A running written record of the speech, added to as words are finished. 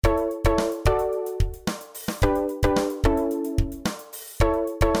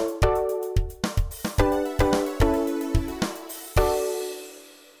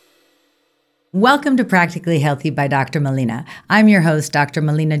Welcome to Practically Healthy by Dr. Melina. I'm your host, Dr.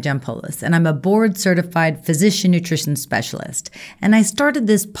 Melina Jampoulos, and I'm a board-certified physician nutrition specialist. And I started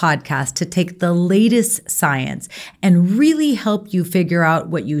this podcast to take the latest science and really help you figure out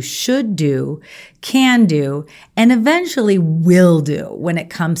what you should do, can do, and eventually will do when it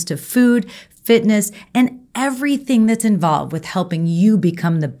comes to food, fitness, and everything that's involved with helping you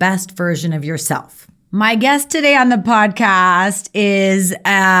become the best version of yourself. My guest today on the podcast is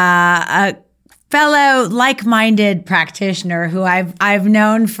a fellow like-minded practitioner who I've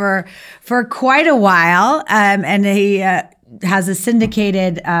known for quite a while, and he has a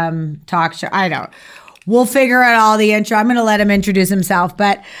syndicated talk show. We'll figure out all the intro. I'm going to let him introduce himself,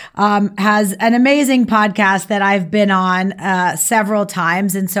 but has an amazing podcast that I've been on several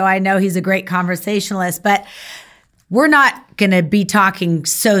times, and so I know he's a great conversationalist. But we're not going to be talking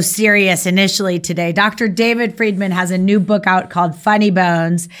so serious initially today. Dr. David Friedman has a new book out called Funny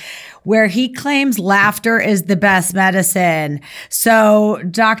Bones, where he claims laughter is the best medicine. So,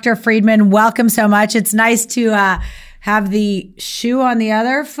 Dr. Friedman, welcome so much. It's nice to have the shoe on the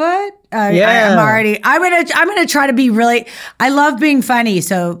other foot. I'm gonna try to be really. I love being funny,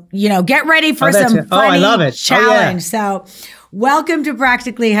 so get ready for some funny I love it. challenge. So. Welcome to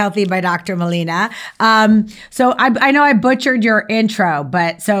Practically Healthy by Dr. Melina. So I know I butchered your intro,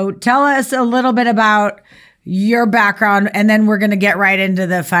 but so tell us a little bit about your background, and then we're going to get right into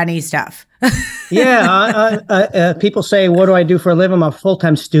the funny stuff. People say, what do I do for a living? I'm a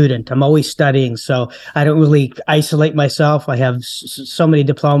full-time student. I'm always studying, so I don't really isolate myself. I have so many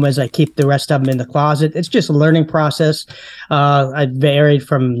diplomas. I keep the rest of them in the closet. It's just a learning process. I varied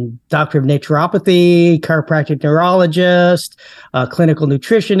from doctor of naturopathy, chiropractic neurologist, clinical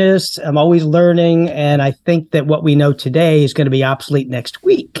nutritionist. I'm always learning, and I think that what we know today is going to be obsolete next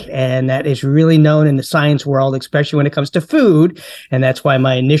week, and that is really known in the science world, especially when it comes to food, and that's why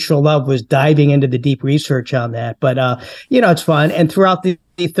my initial love was diving into the deep research on that. But, it's fun. And throughout the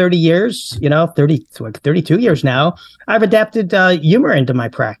 30 years, 32 years now, I've adapted humor into my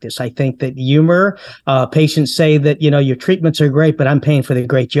practice. I think that humor, patients say that, your treatments are great, but I'm paying for the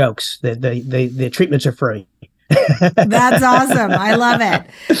great jokes. The treatments are free. That's awesome. I love it.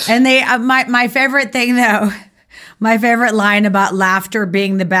 And my favorite thing, though, my favorite line about laughter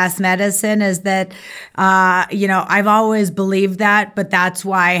being the best medicine is that, I've always believed that, but that's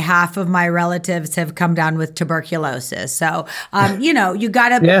why half of my relatives have come down with tuberculosis. So, you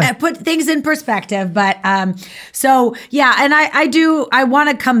got to put things in perspective. But and I want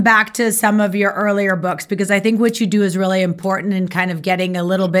to come back to some of your earlier books, because I think what you do is really important in kind of getting a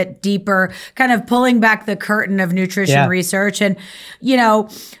little bit deeper, kind of pulling back the curtain of nutrition research. And,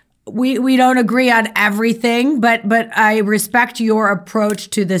 we don't agree on everything, but I respect your approach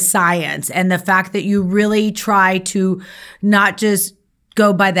to the science and the fact that you really try to not just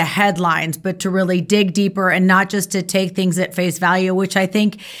go by the headlines, but to really dig deeper and not just to take things at face value, which I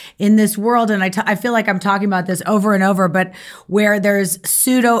think in this world, and I feel like I'm talking about this over and over, but where there's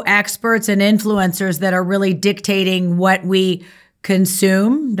pseudo experts and influencers that are really dictating what we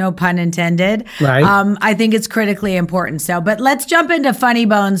consume, no pun intended. Right. I think it's critically important. So, but let's jump into Funny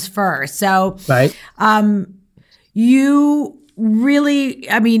Bones first. So, right. You really,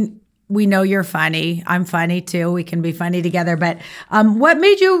 we know you're funny. I'm funny too. We can be funny together. But what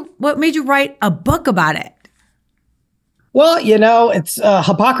made you write a book about it? Well, it's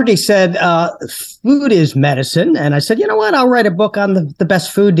Hippocrates said food is medicine. And I said, you know what, I'll write a book on the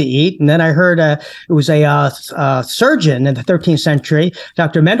best food to eat. And then I heard it was a surgeon in the 13th century,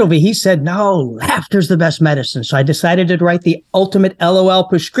 Dr. Mendelvey. He said, no, laughter's the best medicine. So I decided to write the ultimate LOL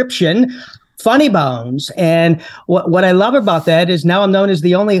prescription, Funny Bones. And what I love about that is now I'm known as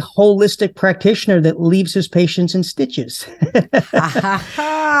the only holistic practitioner that leaves his patients in stitches.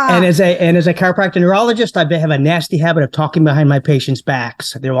 And as a chiropractic neurologist, I have a nasty habit of talking behind my patients'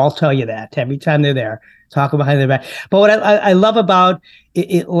 backs. They'll all tell you that every time they're there, talking behind their back. But what I love about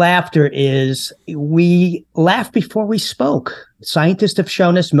laughter is we laugh before we spoke. Scientists have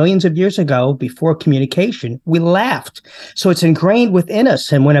shown us millions of years ago, before communication, we laughed. So it's ingrained within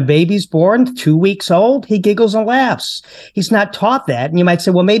us. And when a baby's born, 2 weeks old, he giggles and laughs. He's not taught that. And you might say,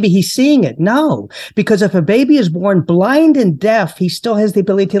 well, maybe he's seeing it. No, because if a baby is born blind and deaf, he still has the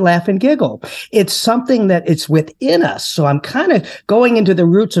ability to laugh and giggle. It's something that it's within us. So I'm kind of going into the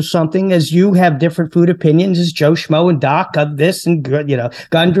roots of something, as you have different food opinions as Joe Schmo and Doc of this and,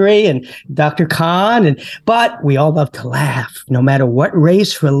 Gundry and Dr. Khan. But we all love to laugh. No matter what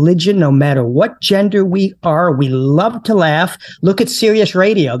race, religion, no matter what gender we are, we love to laugh. Look at Sirius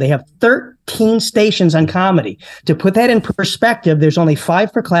Radio. They have 13 stations on comedy. To put that in perspective, there's only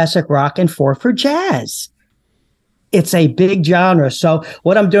 5 for classic rock and 4 for jazz. It's a big genre. So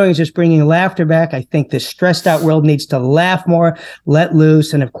what I'm doing is just bringing laughter back. I think this stressed out world needs to laugh more, let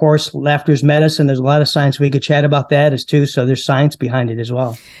loose. And of course, laughter is medicine. There's a lot of science. We could chat about that as too. So there's science behind it as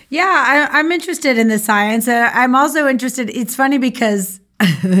well. Yeah, I'm interested in the science. I'm also interested. It's funny because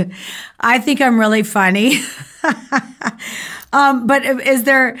I think I'm really funny. But is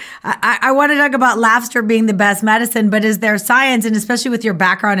there, I want to talk about laughter being the best medicine, but is there science, and especially with your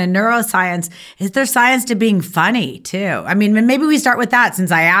background in neuroscience, is there science to being funny too? I mean, maybe we start with that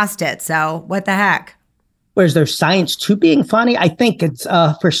since I asked it. So what the heck? Whereas there's science to being funny. I think it's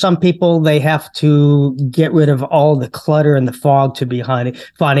for some people, they have to get rid of all the clutter and the fog to be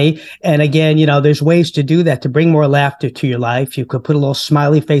funny. And again, there's ways to do that, to bring more laughter to your life. You could put a little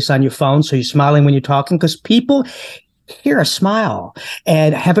smiley face on your phone so you're smiling when you're talking, because people hear a smile,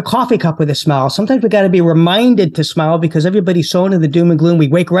 and have a coffee cup with a smile. Sometimes we got to be reminded to smile because everybody's so into the doom and gloom. We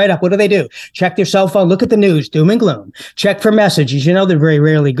wake right up. What do? Check their cell phone, look at the news, doom and gloom. Check for messages. They're very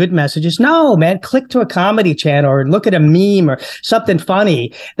rarely good messages. No, man, click to a comedy channel or look at a meme or something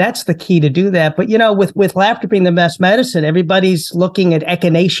funny. That's the key to do that. But, with laughter being the best medicine, everybody's looking at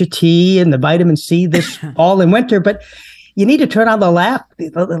echinacea tea and the vitamin C this fall and winter. But you need to turn on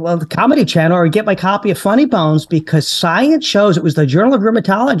the comedy channel or get my copy of Funny Bones, because science shows, it was the Journal of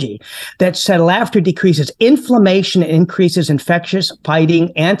Rheumatology that said laughter decreases inflammation and increases infectious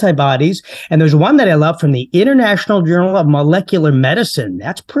fighting antibodies. And there's one that I love from the International Journal of Molecular Medicine.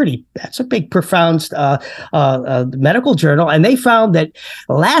 That's a big, profound medical journal. And they found that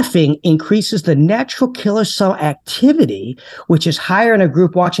laughing increases the natural killer cell activity, which is higher in a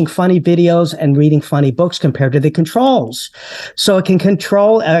group watching funny videos and reading funny books compared to the controls. So it can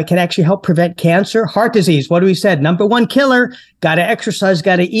can actually help prevent cancer, heart disease. What do we said? Number one killer, got to exercise,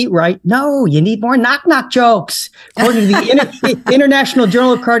 got to eat right. No, you need more knock jokes. According to the International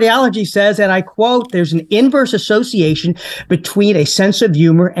Journal of Cardiology says, and I quote, there's an inverse association between a sense of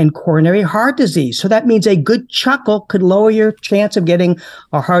humor and coronary heart disease. So that means a good chuckle could lower your chance of getting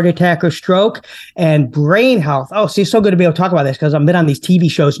a heart attack or stroke. And brain health. Oh, see, it's so good to be able to talk about this because I've been on these TV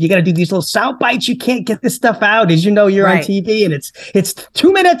shows. You got to do these little sound bites. You can't get this stuff out. As you know, you're on TV and it's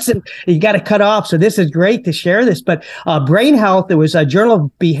 2 minutes and you got to cut off. So this is great to share this. But brain health, there was a Journal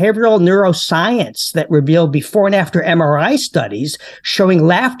of Behavioral Neuroscience that revealed before and after MRI studies showing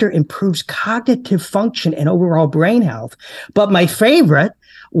laughter improves cognitive function and overall brain health. But my favorite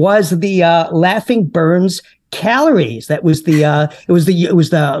was the laughing burns calories. That was it was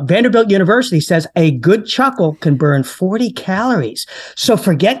the Vanderbilt University says a good chuckle can burn 40 calories. So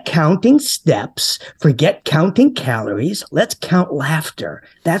forget counting steps, forget counting calories. Let's count laughter.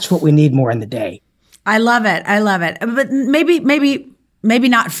 That's what we need more in the day. I love it. But maybe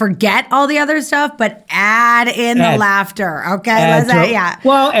not forget all the other stuff, but add in the laughter. Okay.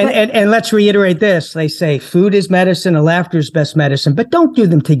 Well, and let's reiterate this. They say food is medicine and laughter is best medicine, but don't do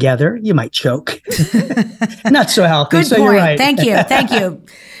them together. You might choke. Not so healthy. Good so point. You're right. Thank you.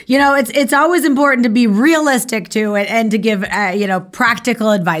 It's always important to be realistic to it and to give,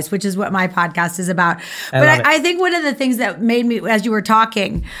 practical advice, which is what my podcast is about. But I think one of the things that made me, as you were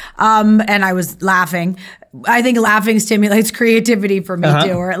talking, and I was laughing, I think laughing stimulates creativity for me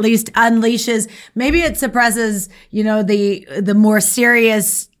too, or at least unleashes, maybe it suppresses, the more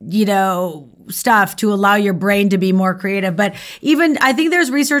serious, stuff to allow your brain to be more creative. But even, I think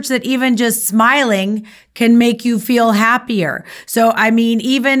there's research that even just smiling can make you feel happier. So, I mean,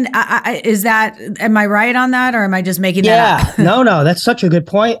 even, am I right on that, or am I just making that up? No, that's such a good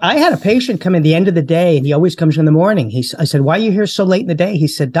point. I had a patient come in the end of the day, and he always comes in the morning. I said, why are you here so late in the day? He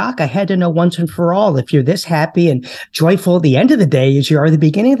said, Doc, I had to know once and for all, if you're this happy and joyful at the end of the day as you are at the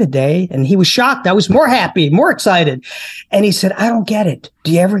beginning of the day. And he was shocked. I was more happy, more excited. And he said, I don't get it.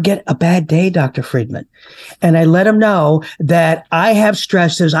 Do you ever get a bad day, Dr. Friedman? And I let him know that I have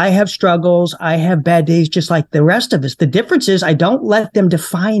stresses, I have struggles, I have bad days just like the rest of us. The difference is I don't let them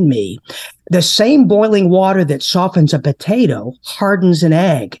define me. The same boiling water that softens a potato hardens an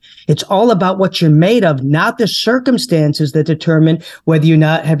egg. It's all about what you're made of, not the circumstances that determine whether you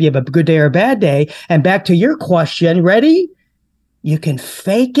have a good day or a bad day. And back to your question, ready? You can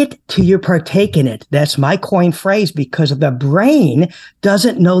fake it till you partake in it. That's my coined phrase, because the brain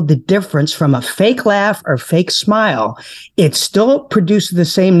doesn't know the difference from a fake laugh or fake smile. It still produces the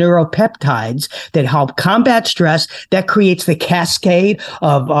same neuropeptides that help combat stress, that creates the cascade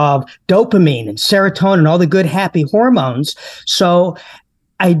of dopamine and serotonin and all the good, happy hormones. So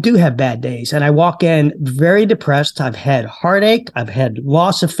I do have bad days, and I walk in very depressed. I've had heartache. I've had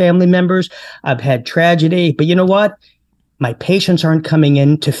loss of family members. I've had tragedy. But you know what? My patients aren't coming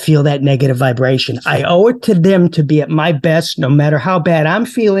in to feel that negative vibration. I owe it to them to be at my best, no matter how bad I'm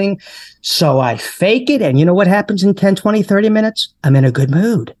feeling. So I fake it. And you know what happens in 10, 20, 30 minutes? I'm in a good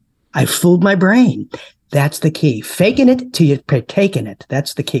mood. I fooled my brain. That's the key. Faking it till you're taking it.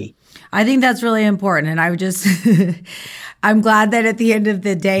 That's the key. I think that's really important. And I would just, I'm glad that at the end of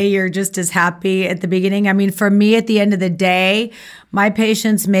the day, you're just as happy at the beginning. I mean, for me, at the end of the day, my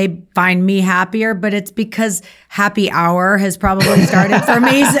patients may find me happier, but it's because happy hour has probably started for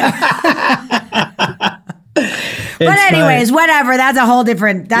me. But anyways, whatever. That's a whole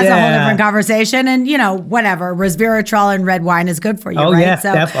different conversation. And whatever. Resveratrol and red wine is good for you, right?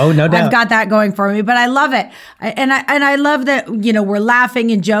 Yeah. So no doubt. I've got that going for me. But I love it. I love that, we're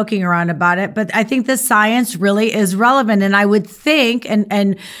laughing and joking around about it. But I think the science really is relevant. And I would think,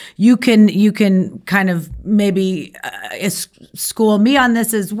 and you can kind of maybe school me on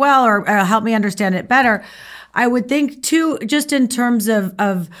this as well, or help me understand it better. I would think too, just in terms of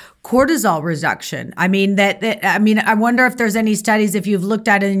cortisol reduction. I mean, I wonder if there's any studies, if you've looked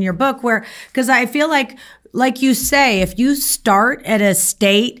at it in your book, because I feel like you say, if you start at a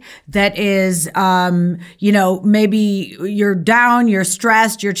state that is, maybe you're down, you're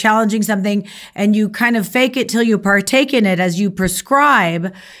stressed, you're challenging something, and you kind of fake it till you partake in it as you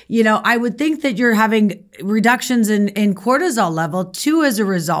prescribe, I would think that you're having reductions in cortisol level too as a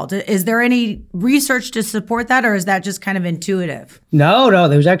result. Is there any research to support that, or is that just kind of intuitive? No,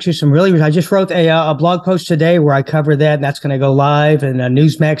 there's actually some I just wrote a blog post today where I cover that, and that's going to go live, and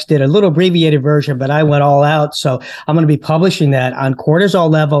Newsmax did a little abbreviated version, but I went all out. So I'm going to be publishing that on cortisol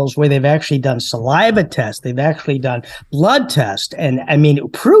levels, where they've actually done saliva tests. They've actually done blood tests. And I mean,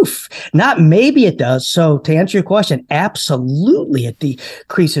 proof, not maybe it does. So to answer your question, absolutely it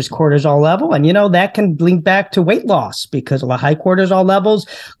decreases cortisol level. And, that can link back to weight loss, because high cortisol levels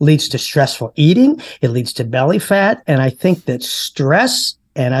leads to stressful eating. It leads to belly fat. And I think that stress,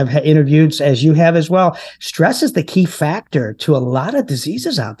 and I've had interviews, as you have as well, stress is the key factor to a lot of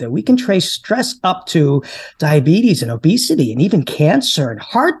diseases out there. We can trace stress up to diabetes and obesity and even cancer and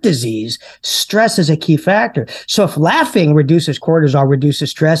heart disease. Stress is a key factor. So if laughing reduces cortisol, reduces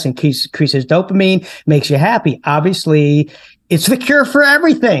stress, increases dopamine, makes you happy, obviously it's the cure for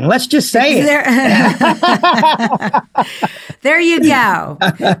everything. Let's just say it. There you go.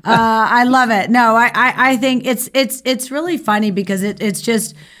 I love it. No, I think it's really funny because it's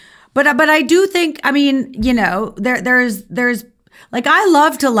just, but I do think, I mean, there's like, I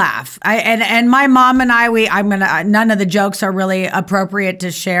love to laugh. And my mom and none of the jokes are really appropriate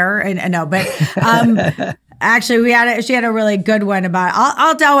to share. And no, but, actually, she had a really good one about.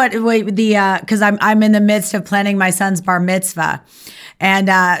 I'll tell what because I'm in the midst of planning my son's bar mitzvah, and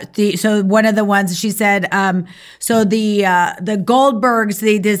so one of the ones she said, so the Goldbergs,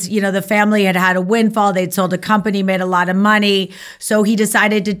 the family had a windfall. They'd sold a company, made a lot of money, so he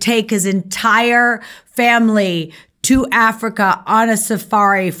decided to take his entire family to Africa on a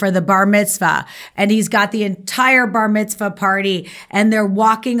safari for the bar mitzvah. And he's got the entire bar mitzvah party, and they're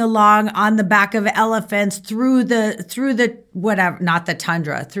walking along on the back of elephants through the whatever, not the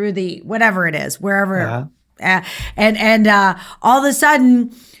tundra, through the whatever it is, wherever. And all of a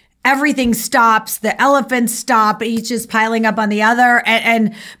sudden, everything stops. The elephants stop. Each is piling up on the other.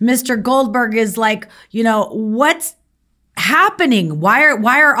 And Mr. Goldberg is like, what's happening? Why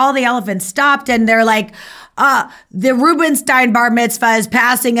are all the elephants stopped? And they're like, the Rubenstein bar mitzvah is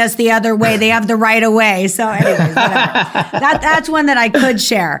passing us the other way. They have the right of way. So anyways, whatever. That's one that I could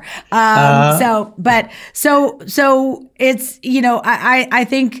share. So it's, I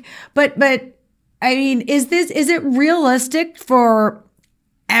think, but I mean, is it realistic for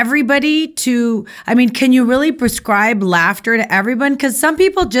everybody to, I mean, can you really prescribe laughter to everyone? Because some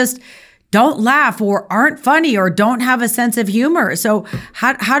people just don't laugh or aren't funny or don't have a sense of humor. So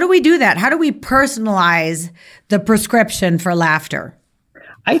how do we do that? How do we personalize the prescription for laughter?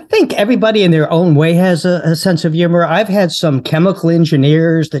 I think everybody in their own way has a sense of humor. I've had some chemical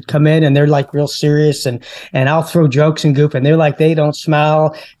engineers that come in and they're like real serious, and I'll throw jokes and goof, and they're like, they don't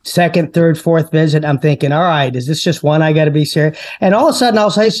smile. Second, third, fourth visit, I'm thinking, all right, is this just one I got to be serious? And all of a sudden I'll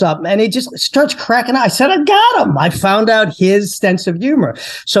say something and he just starts cracking up. I said, I got him. I found out his sense of humor.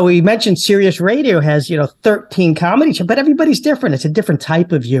 So we mentioned Sirius Radio has, 13 comedy shows, but everybody's different. It's a different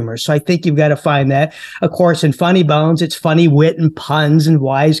type of humor. So I think you've got to find that. Of course, in Funny Bones, it's funny wit and puns and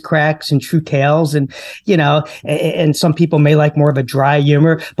wisecracks and true tales, and and some people may like more of a dry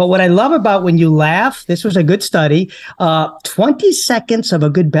humor. But what I love about when you laugh, this was a good study, 20 seconds of a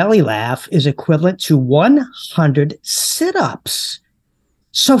good belly laugh is equivalent to 100 sit-ups.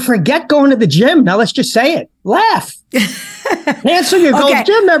 So forget going to the gym. Now let's just say it. Laugh. Cancel your Gold's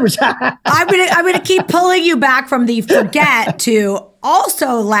Gym members. I'm gonna keep pulling you back from the forget to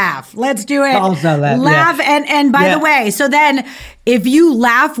also laugh. Let's do it. Also laugh. Yeah. And by the way, so then if you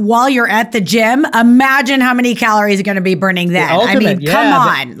laugh while you're at the gym, imagine how many calories you're going to be burning then. Come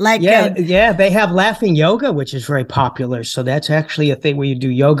on. They have laughing yoga, which is very popular. So that's actually a thing where you do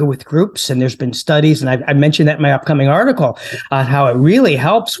yoga with groups. And there's been studies, and I mentioned that in my upcoming article, on how it really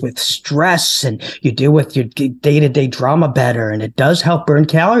helps with stress and you deal with your day-to-day drama better. And it does help burn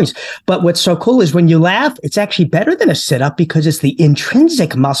calories. But what's so cool is when you laugh, it's actually better than a sit-up because it's the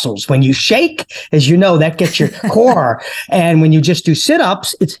intrinsic muscles. When you shake, as you know, that gets your core. And when you just do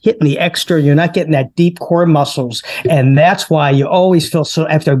sit-ups, it's hitting the extra. You're not getting that deep core muscles. And that's why you always feel so,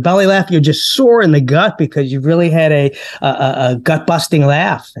 after a belly laugh, you're just sore in the gut because you really had a gut-busting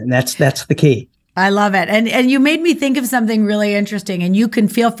laugh. And that's the key. I love it. And you made me think of something really interesting, and you can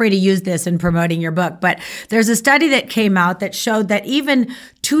feel free to use this in promoting your book. But there's a study that came out that showed that even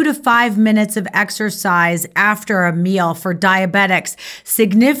 2 to 5 minutes of exercise after a meal for diabetics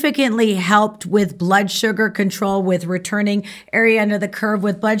significantly helped with blood sugar control, with returning area under the curve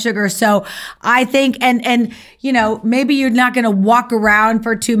with blood sugar. So I think, and you know, maybe you're not going to walk around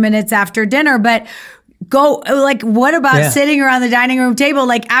for 2 minutes after dinner, but go, like, what about sitting around the dining room table,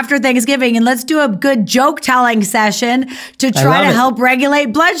 like after Thanksgiving, and let's do a good joke telling session to try to help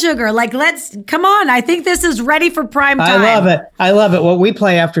regulate blood sugar. Like, come on. I think this is ready for prime time. I love it. What we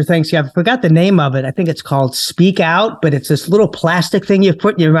play after Thanksgiving, I forgot the name of it. I think it's called Speak Out, but it's this little plastic thing you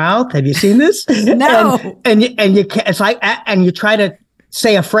put in your mouth. Have you seen this? No. And you can't, it's like, and you try to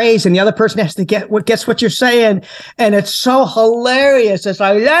say a phrase and the other person has to guess what you're saying. And it's so hilarious. It's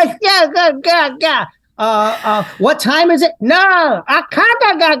like, what time is it? No,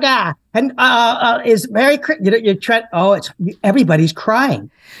 and is Merry Christmas. You try. Oh, it's everybody's crying.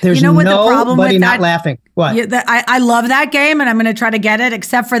 There's what the problem with not laughing. What? I love that game, and I'm going to try to get it.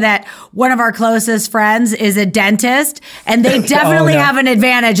 Except for that, one of our closest friends is a dentist, and they definitely have an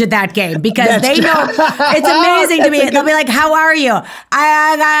advantage at that game because they know. It's amazing to me. They'll be like, "How are you?"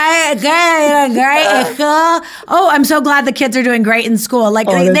 Great. Oh, I'm so glad the kids are doing great in school. Like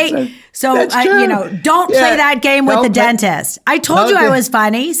don't play that game with the dentist. I told you I was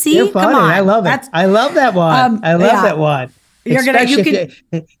funny. See, you're funny. Come on. I love it. I love that one. I love that one.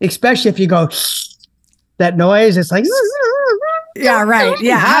 Especially if you go that noise, it's like yeah, right.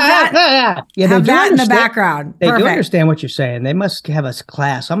 Yeah, have that in the background. They do understand what you're saying. They must have a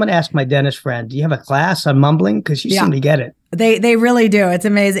class. I'm going to ask my dentist friend, do you have a class on mumbling? Because you seem to get it. They really do. It's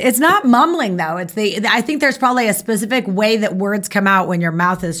amazing. It's not mumbling though. I think there's probably a specific way that words come out when your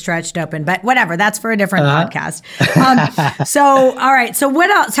mouth is stretched open, but whatever, that's for a different podcast. So, all right. So what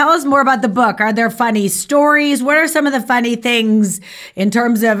else? Tell us more about the book. Are there funny stories? What are some of the funny things in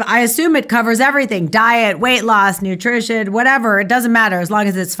terms of, I assume it covers everything, diet, weight loss, nutrition, whatever. It doesn't matter. As long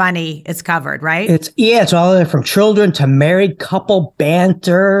as it's funny, it's covered, right? It's all there, from children to married couple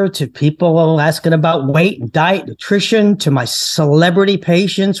banter to people asking about weight and diet, nutrition, to my celebrity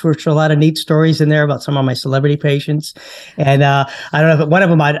patients, which are a lot of neat stories in there about some of my celebrity patients. And I don't know if one of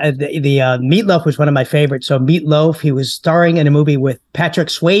them, the Meatloaf was one of my favorites. So Meatloaf, he was starring in a movie with Patrick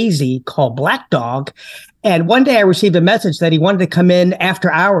Swayze called Black Dog. And one day I received a message that he wanted to come in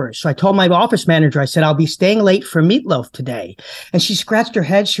after hours. So I told my office manager, I said, I'll be staying late for Meatloaf today. And she scratched her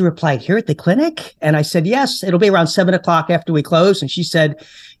head. She replied, here at the clinic? And I said, yes, it'll be around 7:00 after we close. And she said,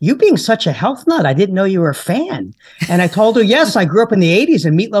 you being such a health nut, I didn't know you were a fan. And I told her, yes, I grew up in the 80s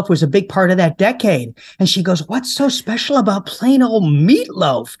and Meatloaf was a big part of that decade. And she goes, what's so special about plain old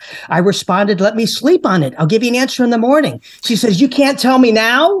Meatloaf? I responded, let me sleep on it. I'll give you an answer in the morning. She says, you can't tell me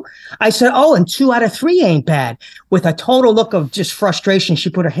now? I said, oh, and 2 out of 3 ain't bad. With a total look of just frustration, she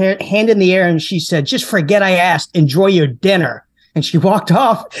put her hand in the air and she said, just forget I asked. Enjoy your dinner. And she walked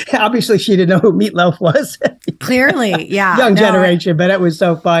off. Obviously, she didn't know who Meatloaf was. Clearly, yeah. Young generation, but it was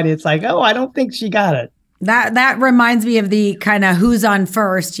so funny. It's like, oh, I don't think she got it. That reminds me of the kind of who's on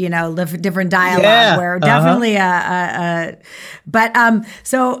first, the different dialogue where definitely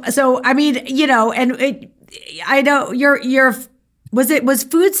so I mean, and I know was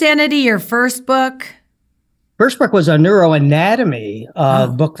Food Sanity your first book? First book was a neuroanatomy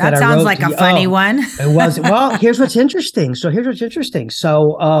book that I wrote. That sounds like a funny one. It was. Well, here's what's interesting. So it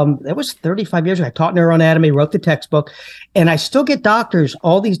was 35 years ago. I taught neuroanatomy, wrote the textbook, and I still get doctors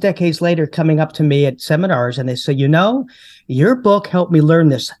all these decades later coming up to me at seminars, and they say, your book helped me learn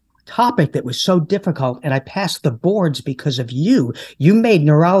this topic that was so difficult, and I passed the boards because of you. You made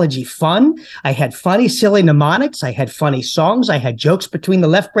neurology fun. I had funny, silly mnemonics. I had funny songs. I had jokes between the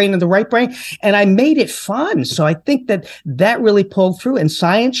left brain and the right brain, and I made it fun. So I think that really pulled through. And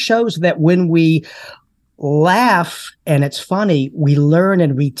science shows that when we laugh and it's funny, we learn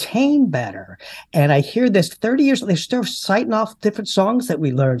and retain better. And I hear this 30 years, they're still citing off different songs that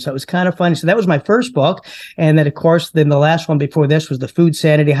we learned. So it was kind of funny. So that was my first book. And then, of course, then the last one before this was The Food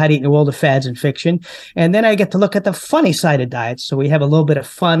Sanity, How to Eat in a World of Fads and Fiction. And then I get to look at the funny side of diets. So we have a little bit of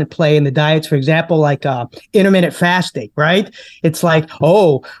fun and play in the diets. For example, like intermittent fasting, right? It's like,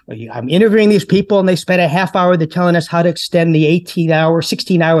 oh, I'm interviewing these people and they spend a half hour. They're telling us how to extend the 18-hour,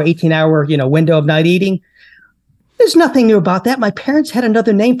 16-hour, 18-hour, window of not eating. There's nothing new about that. My parents had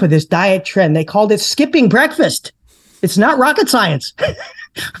another name for this diet trend. They called it skipping breakfast. It's not rocket science.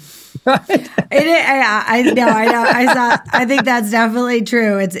 Right? It is, I know. I think that's definitely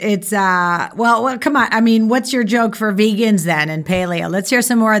true. It's well, come on. I mean, what's your joke for vegans then and paleo? Let's hear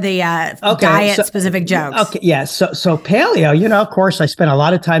some more of the diet specific jokes. Okay, yeah. So paleo, of course, I spent a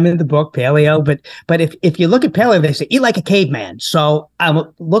lot of time in the book paleo, but if you look at paleo, they say eat like a caveman. So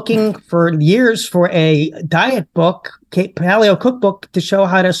I'm looking for years for a diet book, paleo cookbook, to show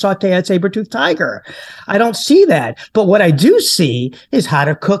how to saute a saber-toothed tiger. I don't see that. But what I do see is how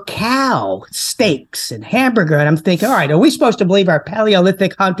to cook cow steaks and hamburger. And I'm thinking, all right, are we supposed to believe our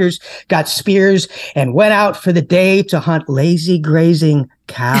Paleolithic hunters got spears and went out for the day to hunt lazy grazing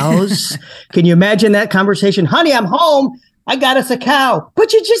cows? Can you imagine that conversation? Honey, I'm home. I got us a cow.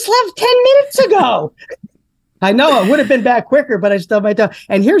 But you just left 10 minutes ago. I know it would have been back quicker, but I still might do.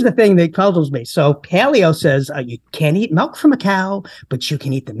 And here's the thing that puzzles me. So paleo says you can't eat milk from a cow, but you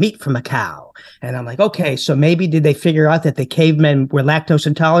can eat the meat from a cow. And I'm like, okay, so maybe did they figure out that the cavemen were lactose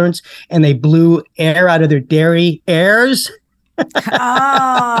intolerant and they blew air out of their dairy airs?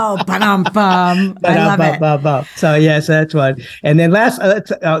 Oh, ba-dum-bum. I love it. So yes, that's one. And then last,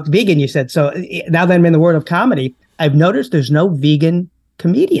 vegan, you said. So now that I'm in the world of comedy, I've noticed there's no vegan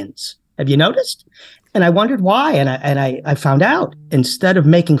comedians. Have you noticed? And I wondered why. And I found out, instead of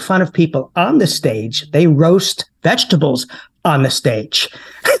making fun of people on the stage, they roast vegetables on the stage.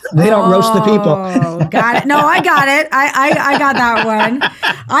 They don't roast the people. Got it. No, I got it. I got that one.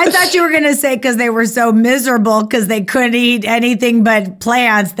 I thought you were going to say because they were so miserable because they couldn't eat anything but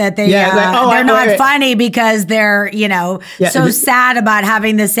plants that they're not funny because they're, sad about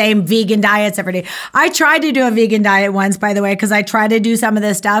having the same vegan diets every day. I tried to do a vegan diet once, by the way, because I tried to do some of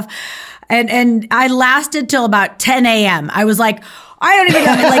this stuff. And I lasted till about 10 a.m. I was like, I don't even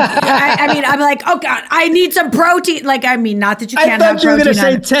know. I'm like, oh God, I need some protein. Not that you can't have protein. I thought you were going to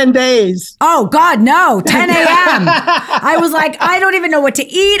say 10 days. Oh God, no, 10 a.m. I was like, I don't even know what to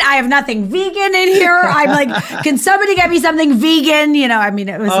eat. I have nothing vegan in here. I'm like, can somebody get me something vegan? It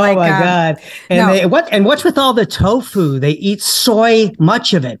was oh my God. And what's with all the tofu? They eat soy,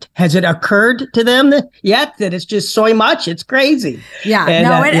 much of it. Has it occurred to them yet that it's just soy much? It's crazy. Yeah,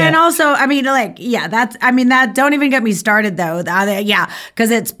 and also, that don't even get me started though.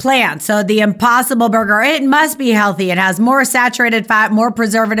 Because it's plants. So the Impossible Burger, it must be healthy. It has more saturated fat, more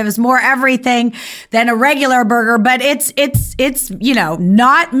preservatives, more everything than a regular burger. But it's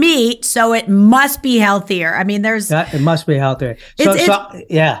not meat, so it must be healthier. It must be healthier.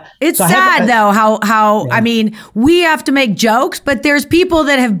 It's sad though how we have to make jokes, but there's people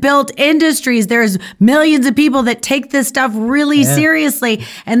that have built industries. There's millions of people that take this stuff really seriously,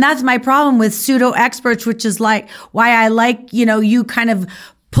 and that's my problem with pseudo experts, which is like why I like you kind of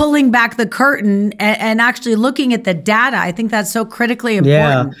pulling back the curtain and actually looking at the data. I think that's so critically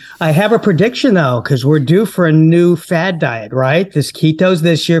important. Yeah, I have a prediction though, because we're due for a new fad diet, right? This keto's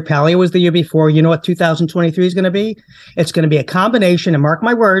this year, paleo was the year before. You know what 2023 is going to be? It's going to be a combination, and mark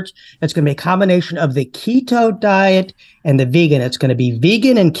my words, it's going to be a combination of the keto diet and the vegan. It's going to be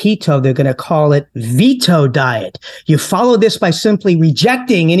vegan and keto. They're going to call it veto diet. You follow this by simply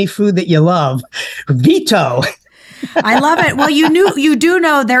rejecting any food that you love. Veto. I love it. Well, you do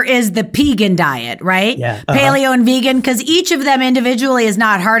know there is the Pegan diet, right? Yeah. Paleo and vegan, because each of them individually is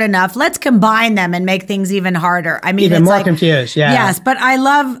not hard enough. Let's combine them and make things even harder. Even more confused. Yeah. Yes, but I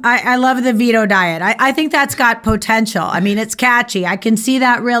love the veto diet. I think that's got potential. It's catchy. I can see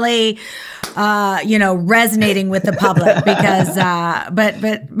that really, resonating with the public because, I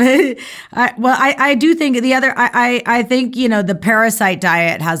do think I think the parasite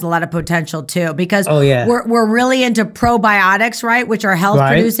diet has a lot of potential too because we're really into probiotics, right, which are health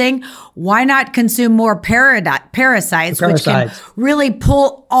producing. Why not consume more parasites, which can really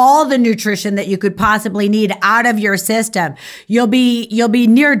pull all the nutrition that you could possibly need out of your system? You'll be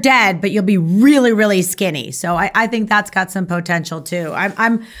near dead, but you'll be really, really skinny. So I think that's got some potential too.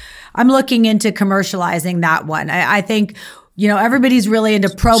 I'm looking into commercializing that one. I think everybody's really into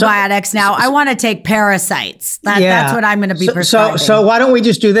probiotics now. I want to take parasites. That's what I'm going to be prescribing. So why don't we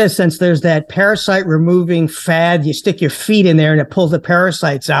just do this? Since there's that parasite removing fad, you stick your feet in there and it pulls the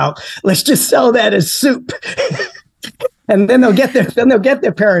parasites out. Let's just sell that as soup. And then they'll get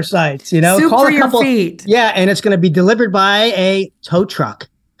their parasites, Soup Call for your feet. Yeah, and it's going to be delivered by a tow truck.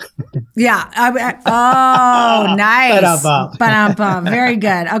 Yeah. Nice. Very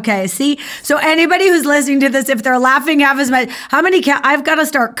good. Okay. See, so anybody who's listening to this, if they're laughing half as much, how many, I've got to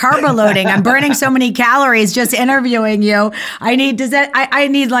start carbo loading. I'm burning so many calories just interviewing you. I need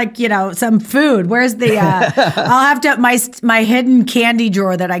some food. Where's the, I'll have to, my hidden candy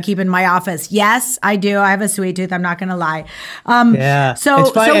drawer that I keep in my office. Yes, I do. I have a sweet tooth. I'm not going to lie. So,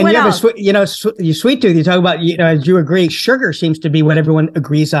 it's so what else? Your sweet tooth, you talk about, as you agree, sugar seems to be what everyone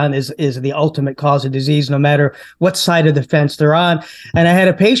agrees on is the ultimate cause of disease, no matter what side of the fence they're on. And I had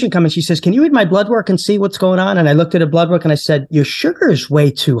a patient come and she says, "Can you read my blood work and see what's going on?" And I looked at her blood work and I said, "Your sugar is way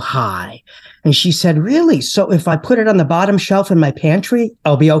too high." And she said, "Really? So if I put it on the bottom shelf in my pantry,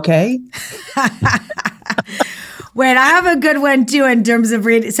 I'll be okay?" Wait, I have a good one too in terms of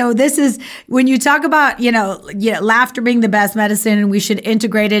reading. So this is when you talk about, laughter being the best medicine, and we should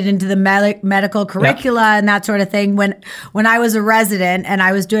integrate it into the medical curricula and that sort of thing. When I was a resident and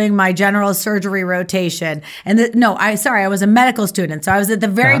I was doing my general surgery rotation, I was a medical student. So I was at the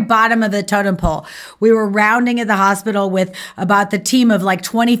very bottom of the totem pole. We were rounding at the hospital with about the team of like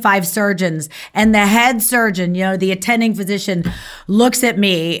 25 surgeons, and the head surgeon, the attending physician, looks at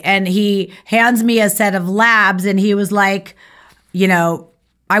me and he hands me a set of labs, and he was like,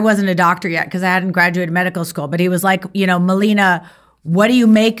 I wasn't a doctor yet because I hadn't graduated medical school, but he was like, "Melina, what do you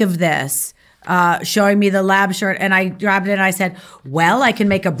make of this?" Showing me the lab shirt, and I grabbed it and I said, "Well, I can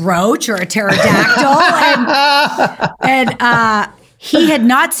make a brooch or a pterodactyl." and he had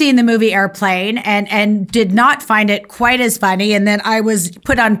not seen the movie Airplane and did not find it quite as funny. And then I was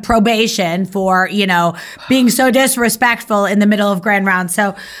put on probation for, being so disrespectful in the middle of Grand Rounds.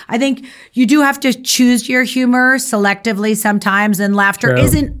 So I think you do have to choose your humor selectively sometimes, and laughter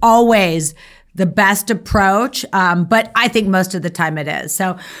isn't always the best approach. But I think most of the time it is.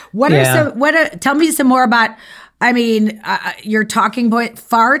 So tell me some more about, your talking point,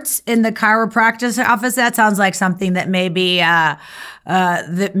 farts in the chiropractic office. That sounds like something that maybe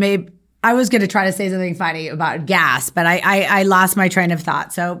I was going to try to say something funny about gas, but I lost my train of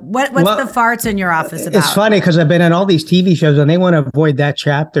thought. So what's the farts in your office about? It's funny because I've been on all these TV shows and they want to avoid that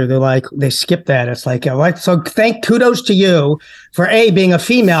chapter. They skip that. It's like, so kudos to you for being a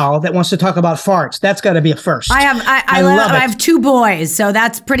female that wants to talk about farts. That's got to be a first. I have two boys, so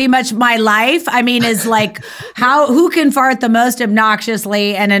that's pretty much my life. Is like who can fart the most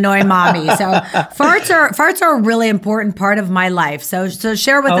obnoxiously and annoy mommy. So farts are a really important part of my life. So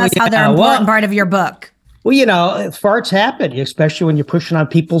share with us how they're an important part of your book. Well, farts happen, especially when you're pushing on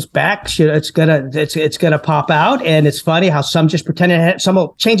people's backs. It's gonna pop out, and it's funny how some just pretend some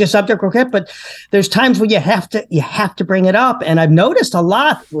will change the subject real quick, but there's times where you have to bring it up. And I've noticed a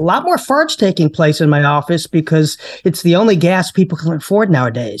lot more farts taking place in my office because it's the only gas people can afford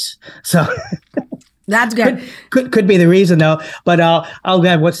nowadays. So. That's good. Could be the reason though. But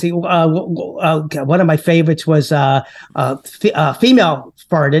one of my favorites was female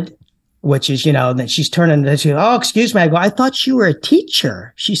farted, which is, then she's turning and she goes, "Oh, excuse me." I go, "I thought you were a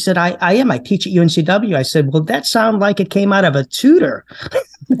teacher." She said, I am. I teach at UNCW. I said, "Well, that sounded like it came out of a tutor."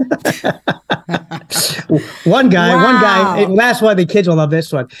 One guy, last one, the kids will love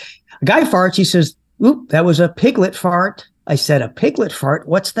this one. A guy farts. He says, "Oop, that was a piglet fart." I said, "A piglet fart?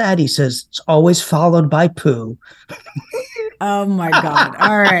 What's that?" He says, "It's always followed by poo." Oh my God.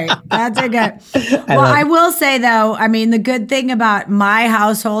 All right. That's a good. Well, I will say though, the good thing about my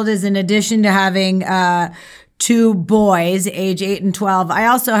household is in addition to having two boys, age 8 and 12, I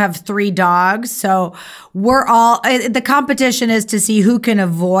also have 3 dogs. So the competition is to see who can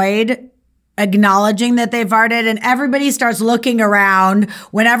avoid acknowledging that they farted, and everybody starts looking around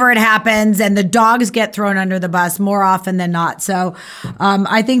whenever it happens, and the dogs get thrown under the bus more often than not. So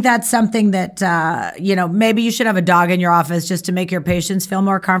I think that's something that, maybe you should have a dog in your office just to make your patients feel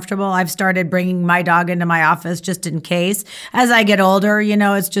more comfortable. I've started bringing my dog into my office just in case. As I get older,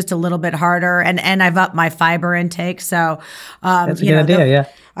 it's just a little bit harder, and I've upped my fiber intake. So that's a good idea, yeah.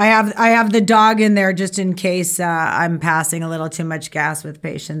 I have the dog in there just in case I'm passing a little too much gas with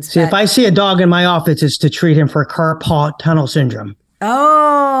patients. See, if I see a dog in my office, it's to treat him for carpal tunnel syndrome.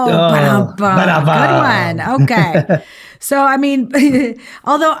 Good one. Okay. So,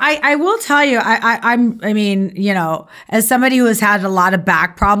 although I will tell you, as somebody who has had a lot of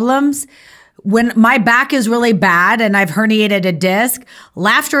back problems, when my back is really bad and I've herniated a disc,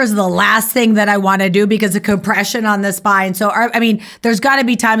 laughter is the last thing that I want to do because of compression on the spine. So, I mean, there's got to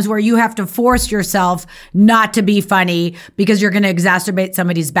be times where you have to force yourself not to be funny because you're going to exacerbate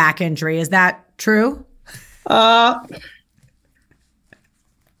somebody's back injury. Is that true?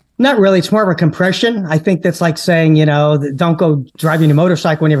 Not really. It's more of a compression. I think that's like saying, don't go driving a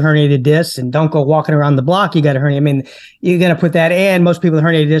motorcycle when you have herniated discs, and don't go walking around the block. You got a hernia. I mean, you're going to put that in. Most people with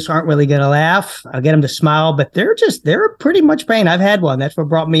herniated discs aren't really going to laugh. I'll get them to smile, but they're pretty much pain. I've had one. That's what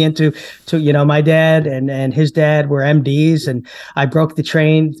brought me into my dad and his dad were MDs, and I broke the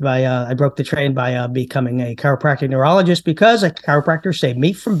train by becoming a chiropractic neurologist because a chiropractor saved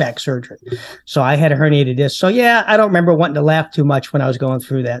me from back surgery. So I had a herniated disc. So yeah, I don't remember wanting to laugh too much when I was going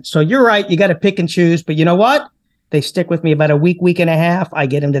through that. So you're right. You got to pick and choose. But you know what? They stick with me about a week and a half. I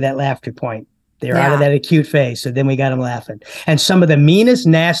get them to that laughter point. They're out of that acute phase. So then we got them laughing. And some of the meanest,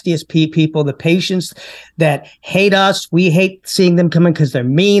 nastiest people, the patients that hate us, we hate seeing them come in because they're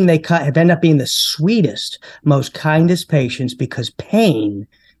mean. They have ended up being the sweetest, most kindest patients because pain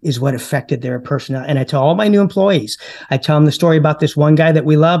is what affected their personality. And I tell all my new employees, I tell them the story about this one guy that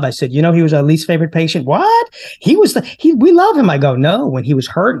we love. I said, he was our least favorite patient. What? We love him. I go, no, when he was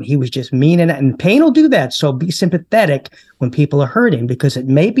hurting, he was just mean, and pain will do that. So be sympathetic when people are hurting because it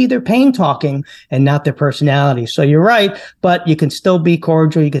may be their pain talking and not their personality. So you're right, but you can still be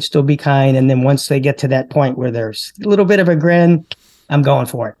cordial. You can still be kind. And then once they get to that point where there's a little bit of a grin, I'm going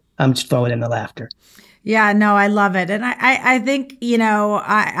for it. I'm just throwing in the laughter. Yeah, no, I love it. And I think,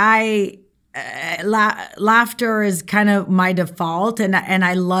 laughter is kind of my default, and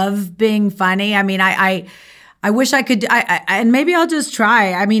I love being funny. I mean, I wish I could, and maybe I'll just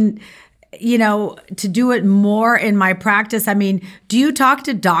try. I mean, to do it more in my practice. I mean, do you talk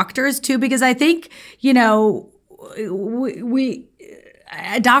to doctors too? Because I think,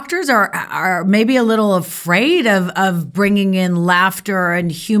 doctors are maybe a little afraid of bringing in laughter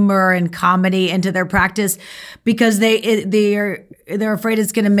and humor and comedy into their practice because they're afraid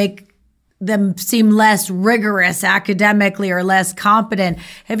it's going to make them seem less rigorous academically or less competent.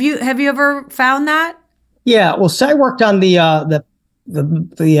 Have you ever found that? Yeah. Well, so I worked on the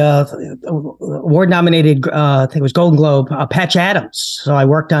award-nominated, I think it was Golden Globe, Patch Adams. So I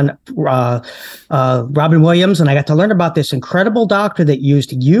worked on Robin Williams, and I got to learn about this incredible doctor that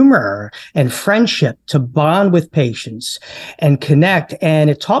used humor and friendship to bond with patients and connect.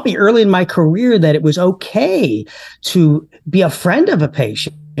 And it taught me early in my career that it was okay to be a friend of a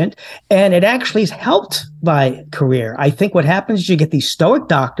patient. And it actually has helped my career. I think what happens is you get these stoic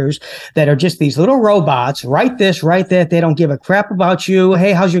doctors that are just these little robots, write this, write that. They don't give a crap about you.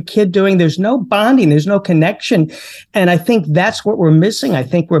 Hey, how's your kid doing? There's no bonding. There's no connection. And I think that's what we're missing. I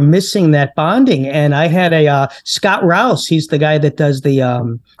think we're missing that bonding. And I had a Scott Rouse. He's the guy that does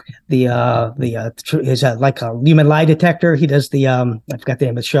is like a human lie detector. He does I forgot the name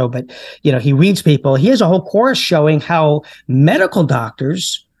of the show, but he reads people. He has a whole course showing how medical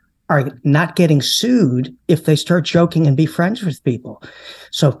doctors are not getting sued if they start joking and be friends with people.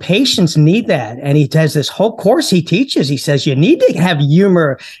 So patients need that. And he does this whole course he teaches. He says you need to have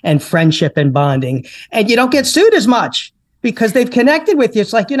humor and friendship and bonding, and you don't get sued as much because they've connected with you.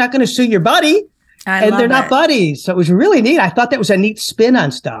 It's like you're not going to sue your buddy. And they're not buddies. So it was really neat. I thought that was a neat spin on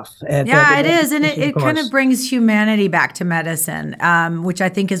stuff. It is. And it kind of brings humanity back to medicine, which I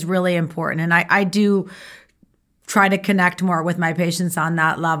think is really important. And I do try to connect more with my patients on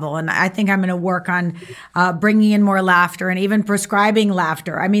that level. And I think I'm going to work on bringing in more laughter and even prescribing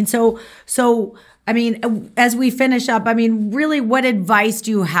laughter. I mean, as we finish up, really, what advice do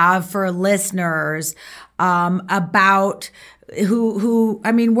you have for listeners about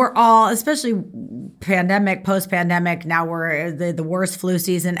we're all, especially pandemic, post-pandemic, now we're the worst flu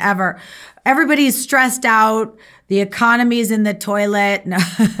season ever. Everybody's stressed out. The economy's in the toilet.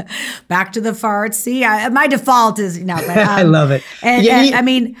 Back to the farts. See, my default is, but I love it.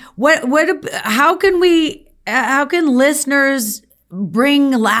 How can listeners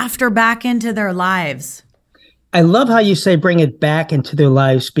bring laughter back into their lives? I love how you say bring it back into their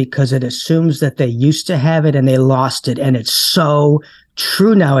lives because it assumes that they used to have it and they lost it. And it's so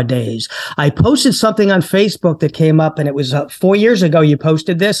true nowadays. I posted something on Facebook that came up, and it was 4 years ago you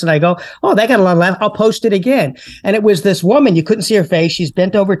posted this, and I go, oh, that got a lot of laugh. I'll post it again. And it was this woman, you couldn't see her face. She's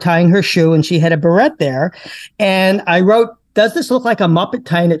bent over tying her shoe, and she had a barrette there. And I wrote, does this look like a Muppet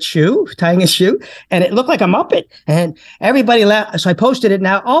tying a shoe? And it looked like a Muppet. And everybody laughed. So I posted it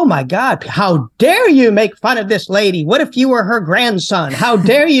now. Oh my God, how dare you make fun of this lady? What if you were her grandson? How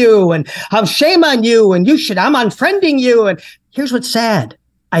dare you? And how shame on you? And I'm unfriending you. And here's what's sad.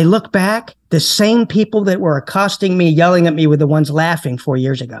 I look back, the same people that were accosting me, yelling at me were the ones laughing 4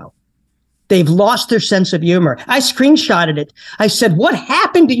 years ago. They've lost their sense of humor. I screenshotted it. I said, what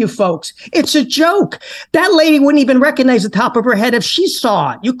happened to you folks? It's a joke. That lady wouldn't even recognize the top of her head if she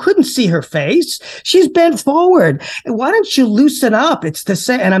saw it. You couldn't see her face. She's bent forward. Why don't you loosen up? It's the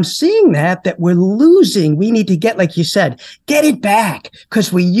same. And I'm seeing that we're losing. We need to get, like you said, get it back,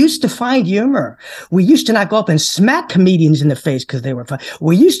 because we used to find humor. We used to not go up and smack comedians in the face because they were funny.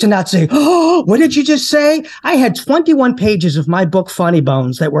 We used to not say, oh, what did you just say? I had 21 pages of my book, Funny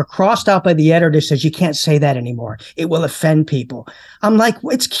Bones, that were crossed out by the editor, says you can't say that anymore. It will offend people. I'm like,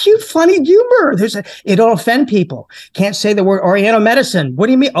 it's cute, funny humor. It'll offend people. Can't say the word Oriental medicine. What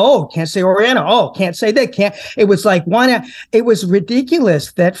do you mean? Oh, can't say Oriental. Oh, can't say that. Can't. It was like it was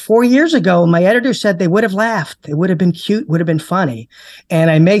ridiculous that 4 years ago, my editor said they would have laughed. It would have been cute, would have been funny. And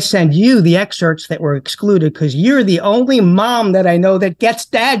I may send you the excerpts that were excluded because you're the only mom that I know that gets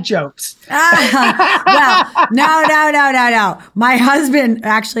dad jokes. Well, no. My husband,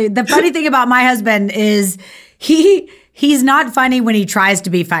 actually, the funny thing about my husband is he's not funny when he tries to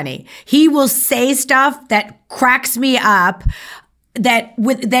be funny. He will say stuff that cracks me up that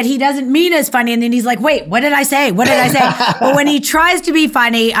he doesn't mean as funny. And then he's like, wait, what did I say? What did I say? But when he tries to be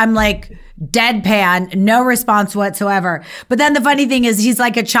funny, I'm like, deadpan, no response whatsoever. But then the funny thing is he's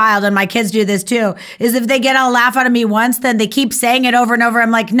like a child, and my kids do this too, is if they get a laugh out of me once, then they keep saying it over and over. I'm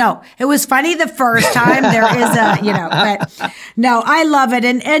like, no, it was funny the first time. There is but no, I love it.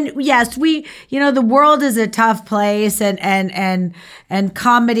 And yes, the world is a tough place, and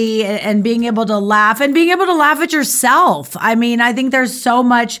comedy and being able to laugh at yourself. I mean, I think there's so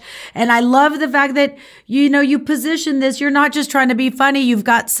much, and I love the fact that, you position this, you're not just trying to be funny. You've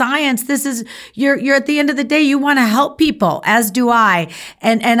got science. This is, you're at the end of the day, you want to help people, as do I.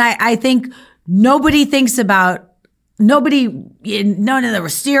 And I think none of the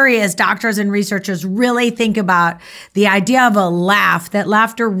serious doctors and researchers really think about the idea of a laugh, that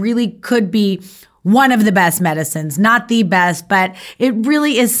laughter really could be one of the best medicines, not the best, but it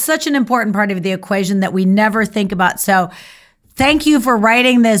really is such an important part of the equation that we never think about. So thank you for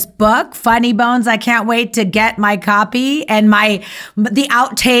writing this book, Funny Bones. I can't wait to get my copy and the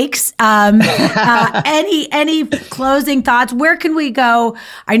outtakes. Any closing thoughts? Where can we go?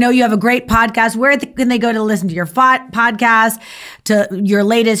 I know you have a great podcast. Where can they go to listen to your podcast, to your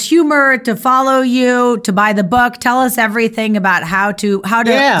latest humor, to follow you, to buy the book? Tell us everything about how to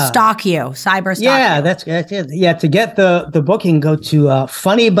stalk you, cyber stalk you. That's it. Yeah, to get the book, you can go to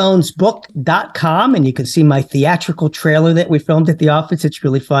funnybonesbook.com, and you can see my theatrical trailer that we filmed at the office. It's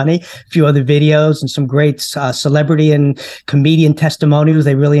really funny. A few other videos and some great celebrity and comedian testimonials.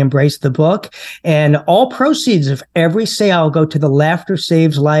 They really embraced the book. And all proceeds of every sale go to the Laughter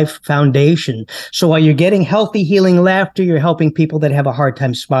Saves Life Foundation. So while you're getting healthy, healing laughter, you're helping people that have a hard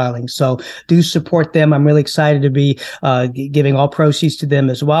time smiling. So do support them. I'm really excited to be giving all proceeds to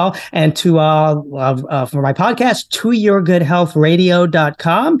them as well. And to for my podcast,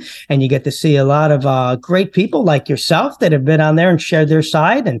 toyourgoodhealthradio.com. And you get to see a lot of great people like yourself that have been on there and shared their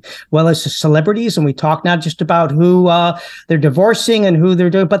side, and well as celebrities. And we talk not just about who they're divorcing and who they're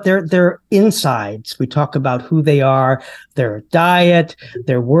doing, but their insides. We talk about who they are, their diet,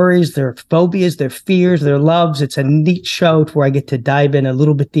 their worries, their phobias, their fears, their loves. It's a neat show where I get to dive in a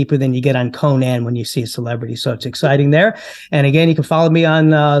little bit deeper than you get on Conan when you see a celebrity. So it's exciting there. And again, you can follow me on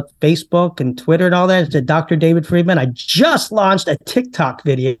Facebook and Twitter and all that. It's Dr. David Friedman. I just launched a TikTok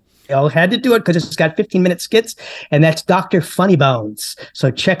video. Had to do it because it's got 15-minute skits, and that's Dr. Funny Bones.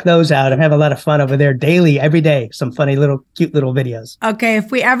 So check those out. I have a lot of fun over there daily, every day. Some funny cute little videos. Okay,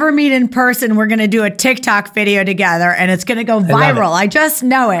 if we ever meet in person, we're going to do a TikTok video together, and it's going to go viral. I just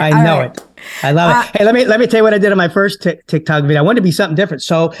know it. I know it. I love it. Hey, let me tell you what I did on my first TikTok video. I wanted to be something different.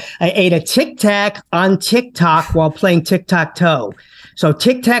 So I ate a Tic Tac on TikTok while playing tic-tac-toe. So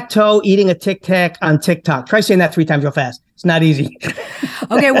tic-tac-toe, eating a Tic Tac on TikTok. Try saying that 3 times real fast. It's not easy.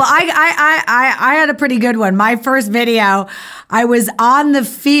 Okay, well, I had a pretty good one. My first video, I was on the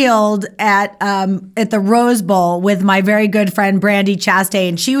field at the Rose Bowl with my very good friend Brandi Chastain,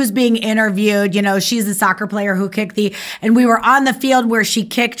 and she was being interviewed. She's the soccer player who kicked and we were on the field where she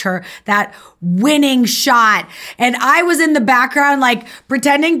kicked that winning shot, and I was in the background like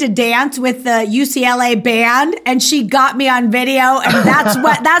pretending to dance with the UCLA band, and she got me on video, and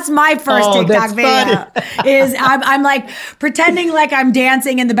that's my first TikTok video. Is I'm like pretending like I'm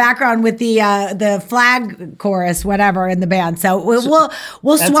dancing in the background with the flag chorus, whatever, in the band. So we'll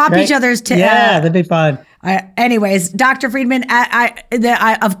swap each other's. Yeah, that'd be fun. Anyways, Dr. Friedman,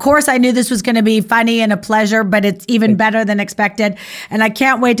 of course I knew this was going to be funny and a pleasure, but it's even better than expected. And I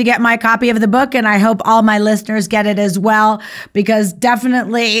can't wait to get my copy of the book. And I hope all my listeners get it as well, because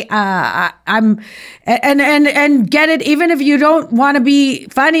definitely and get it. Even if you don't want to be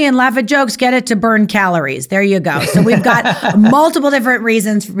funny and laugh at jokes, get it to burn calories. There you go. So we've got multiple different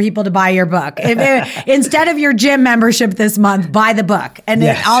reasons for people to buy your book. Instead of your gym membership this month, buy the book, and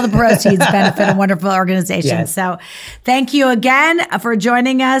all the proceeds benefit a wonderful organization. Yes. So thank you again for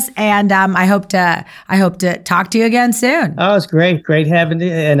joining us. And I hope to talk to you again soon. Oh, it's great. Great having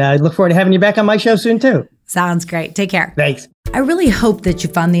you. And I look forward to having you back on my show soon too. Sounds great. Take care. Thanks. I really hope that you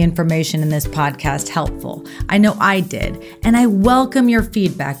found the information in this podcast helpful. I know I did. And I welcome your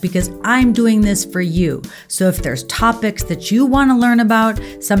feedback, because I'm doing this for you. So if there's topics that you want to learn about,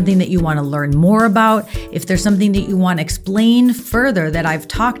 something that you want to learn more about, if there's something that you want to explain further that I've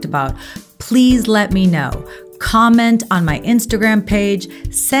talked about, please let me know. Comment on my Instagram page,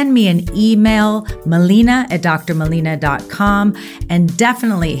 send me an email, melina@drmelina.com, and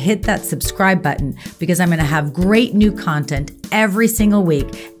definitely hit that subscribe button, because I'm going to have great new content every single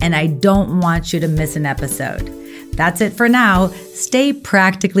week, and I don't want you to miss an episode. That's it for now. Stay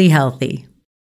practically healthy.